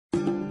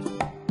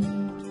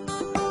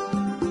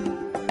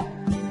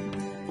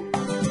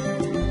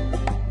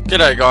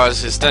G'day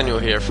guys, it's Daniel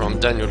here from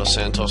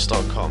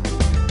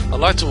danieldosantos.com. I'd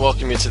like to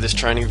welcome you to this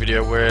training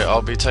video where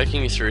I'll be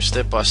taking you through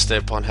step by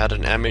step on how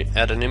to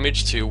add an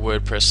image to your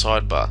WordPress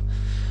sidebar.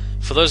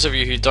 For those of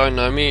you who don't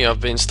know me, I've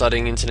been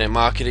studying internet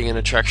marketing and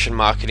attraction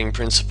marketing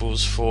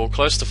principles for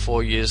close to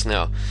 4 years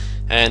now,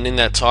 and in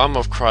that time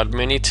I've cried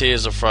many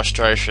tears of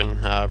frustration,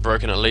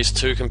 broken at least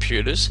 2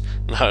 computers.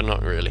 No,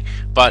 not really,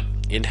 but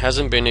it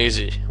hasn't been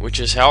easy,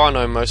 which is how I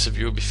know most of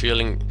you will be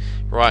feeling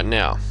right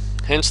now.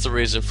 Hence the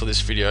reason for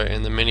this video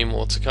and the many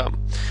more to come.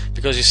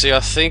 Because you see,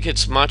 I think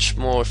it's much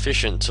more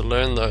efficient to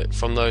learn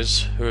from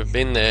those who have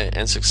been there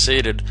and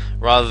succeeded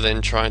rather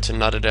than trying to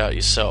nut it out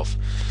yourself.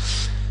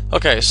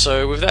 Okay,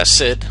 so with that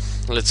said,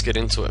 let's get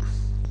into it.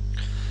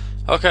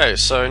 Okay,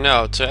 so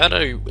now to add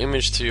an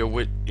image to your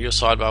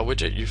sidebar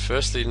widget, you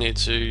firstly need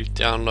to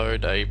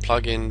download a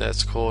plugin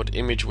that's called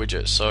Image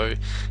Widget. So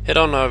head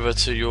on over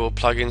to your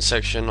plugin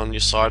section on your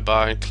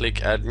sidebar and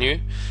click Add New.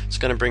 It's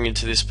going to bring you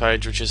to this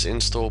page, which is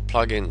Install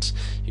Plugins.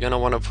 You're going to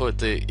want to put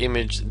the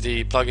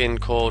plugin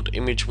called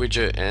Image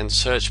Widget and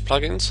search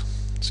plugins.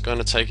 It's going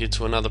to take you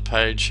to another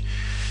page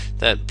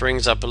that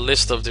brings up a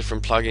list of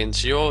different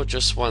plugins. You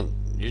just want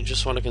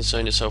to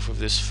concern yourself with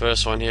this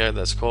first one here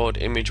that's called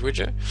Image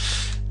Widget.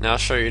 Now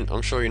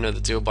I'm sure you know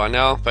the deal by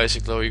now.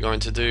 Basically all you're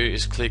going to do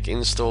is click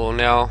Install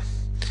Now.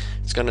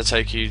 It's going to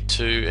take you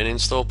to an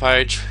install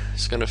page.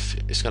 It's going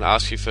to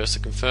ask you first to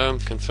confirm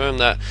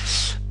that.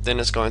 Then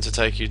it's going to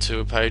take you to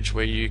a page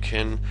where you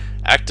can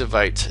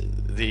activate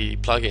the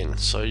plugin.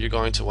 So you're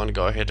going to want to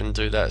go ahead and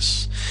do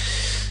that.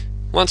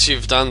 Once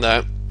you've done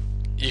that,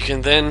 you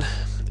can then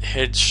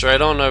head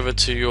straight on over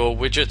to your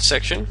widget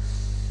section.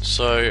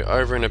 So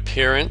over in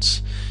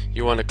Appearance,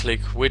 you want to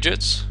click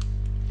Widgets,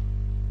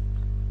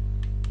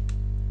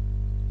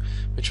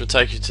 which will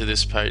take you to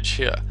this page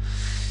here.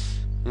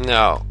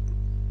 Now,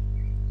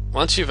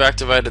 once you've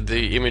activated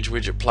the Image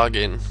Widget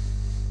plugin,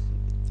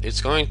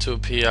 it's going to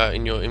appear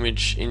in your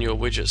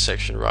widget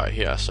section right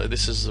here. So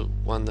this is the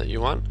one that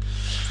you want,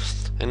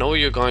 and all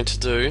you're going to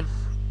do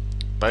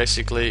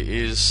basically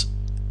is,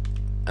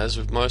 as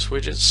with most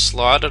widgets,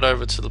 slide it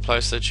over to the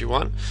place that you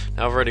want.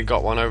 Now I've already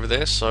got one over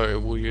there, so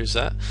we'll use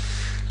that,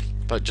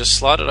 but just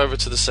slide it over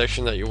to the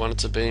section that you want it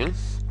to be in.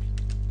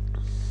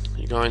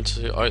 You're going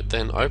to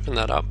then open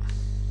that up,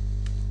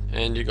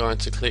 and you're going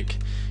to click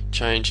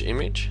Change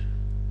Image,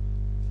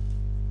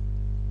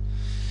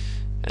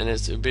 and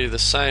it'll be the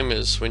same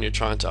as when you're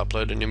trying to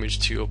upload an image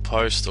to your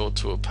post or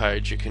to a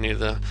page. You can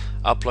either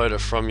upload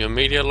it from your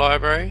media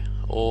library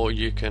or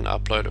you can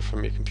upload it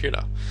from your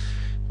computer,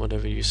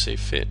 whatever you see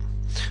fit.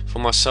 For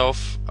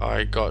myself,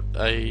 I got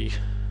a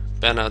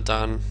banner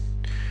done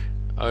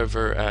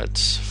over at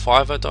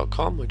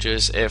Fiverr.com, which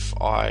is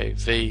Fiverr.com.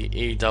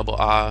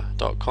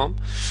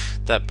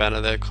 That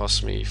banner there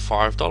cost me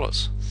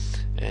 $5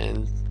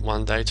 and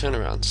 1 day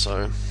turnaround.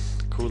 So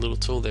cool little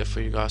tool there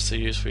for you guys to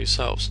use for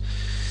yourselves.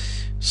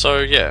 So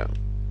yeah,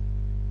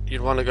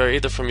 you'd want to go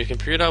either from your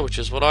computer, which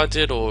is what I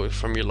did, or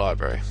from your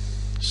library.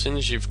 As soon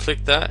as you've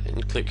clicked that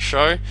and click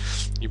Show,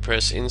 you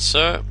press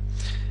Insert,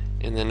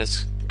 and then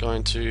it's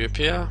going to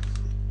appear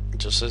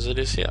just as it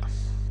is here.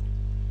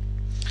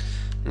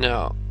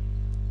 Now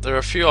there are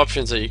a few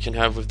options that you can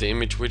have with the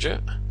image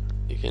widget.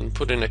 You can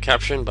put in a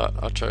caption, but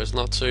I chose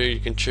not to. You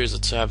can choose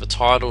it to have a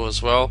title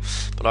as well,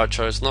 but I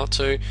chose not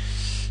to.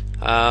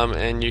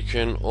 And you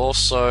can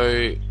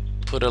also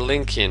put a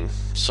link in.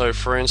 So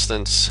for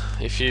instance,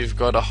 if you've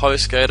got a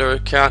HostGator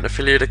account,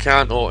 affiliate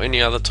account, or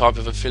any other type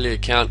of affiliate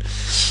account,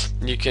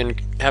 you can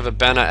have a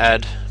banner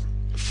ad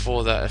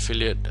for that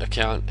affiliate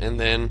account and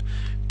then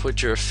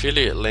put your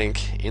affiliate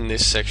link in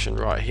this section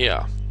right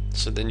here.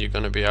 So then you're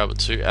going to be able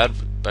to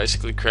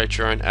basically create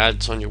your own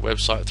ads on your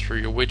website through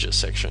your widget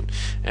section,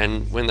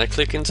 and when they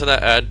click into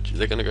that ad,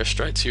 they're going to go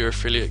straight to your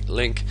affiliate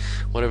link.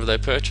 Whatever they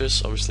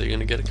purchase, obviously you're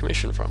going to get a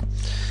commission from.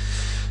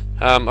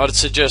 I'd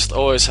suggest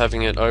always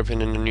having it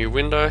open in a new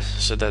window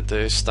so that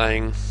they're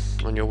staying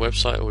on your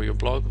website or your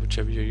blog,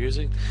 whichever you're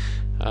using.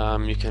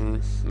 You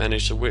can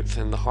manage the width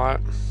and the height,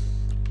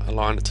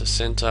 align it to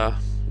center,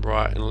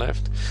 right and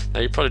left. Now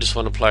you probably just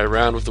want to play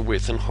around with the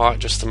width and height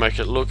just to make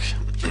it look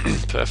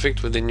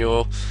perfect within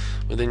your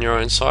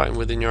own site and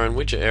within your own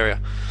widget area.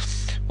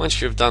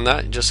 Once you've done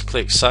that, just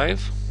click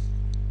Save,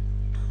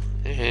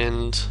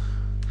 and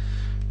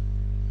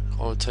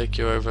I'll take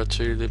you over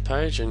to the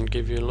page and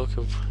give you a look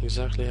of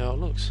exactly how it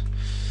looks.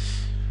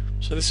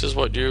 So this is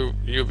what you'll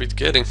be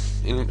getting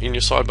in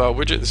your sidebar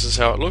widget. This is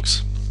how it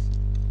looks.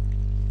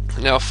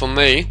 Now for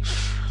me,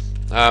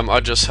 I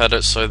just had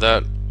it so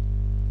that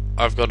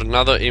I've got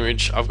another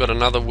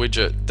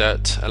widget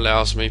that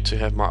allows me to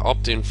have my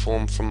opt-in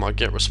form from my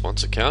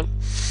GetResponse account,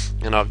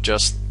 and I've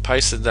just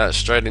pasted that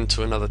straight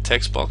into another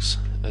text box.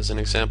 As an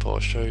example, I'll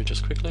show you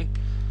just quickly.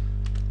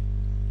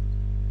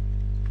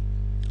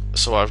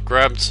 So I've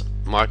grabbed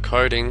my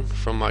coding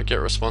from my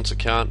GetResponse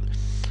account,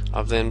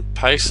 I've then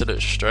pasted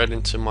it straight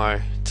into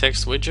my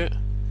text widget,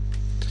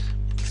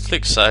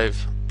 click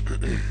Save,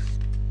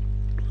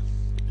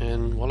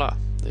 and voila,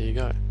 there you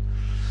go.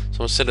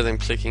 So instead of them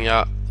clicking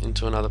out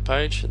into another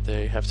page,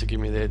 they have to give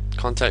me their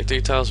contact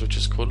details, which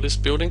is called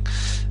list building,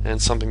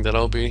 and something that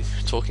I'll be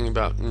talking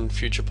about in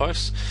future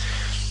posts.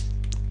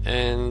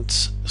 And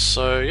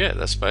so yeah,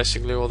 that's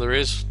basically all there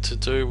is to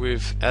do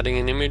with adding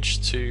an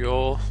image to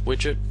your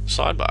widget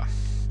sidebar.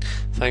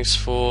 Thanks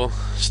for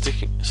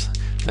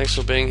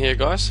being here,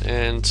 guys,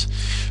 and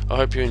I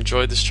hope you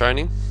enjoyed this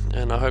training,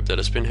 and I hope that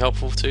it's been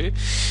helpful to you.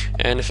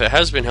 And if it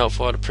has been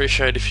helpful, I'd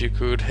appreciate if you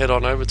could head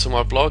on over to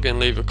my blog and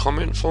leave a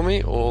comment for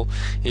me, or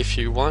if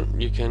you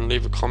want, you can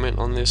leave a comment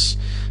on this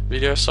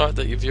video site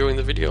that you're viewing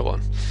the video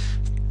on,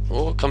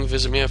 or come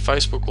visit me at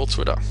Facebook or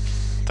Twitter.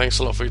 Thanks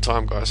a lot for your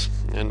time, guys,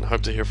 and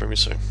hope to hear from you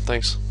soon.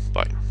 Thanks.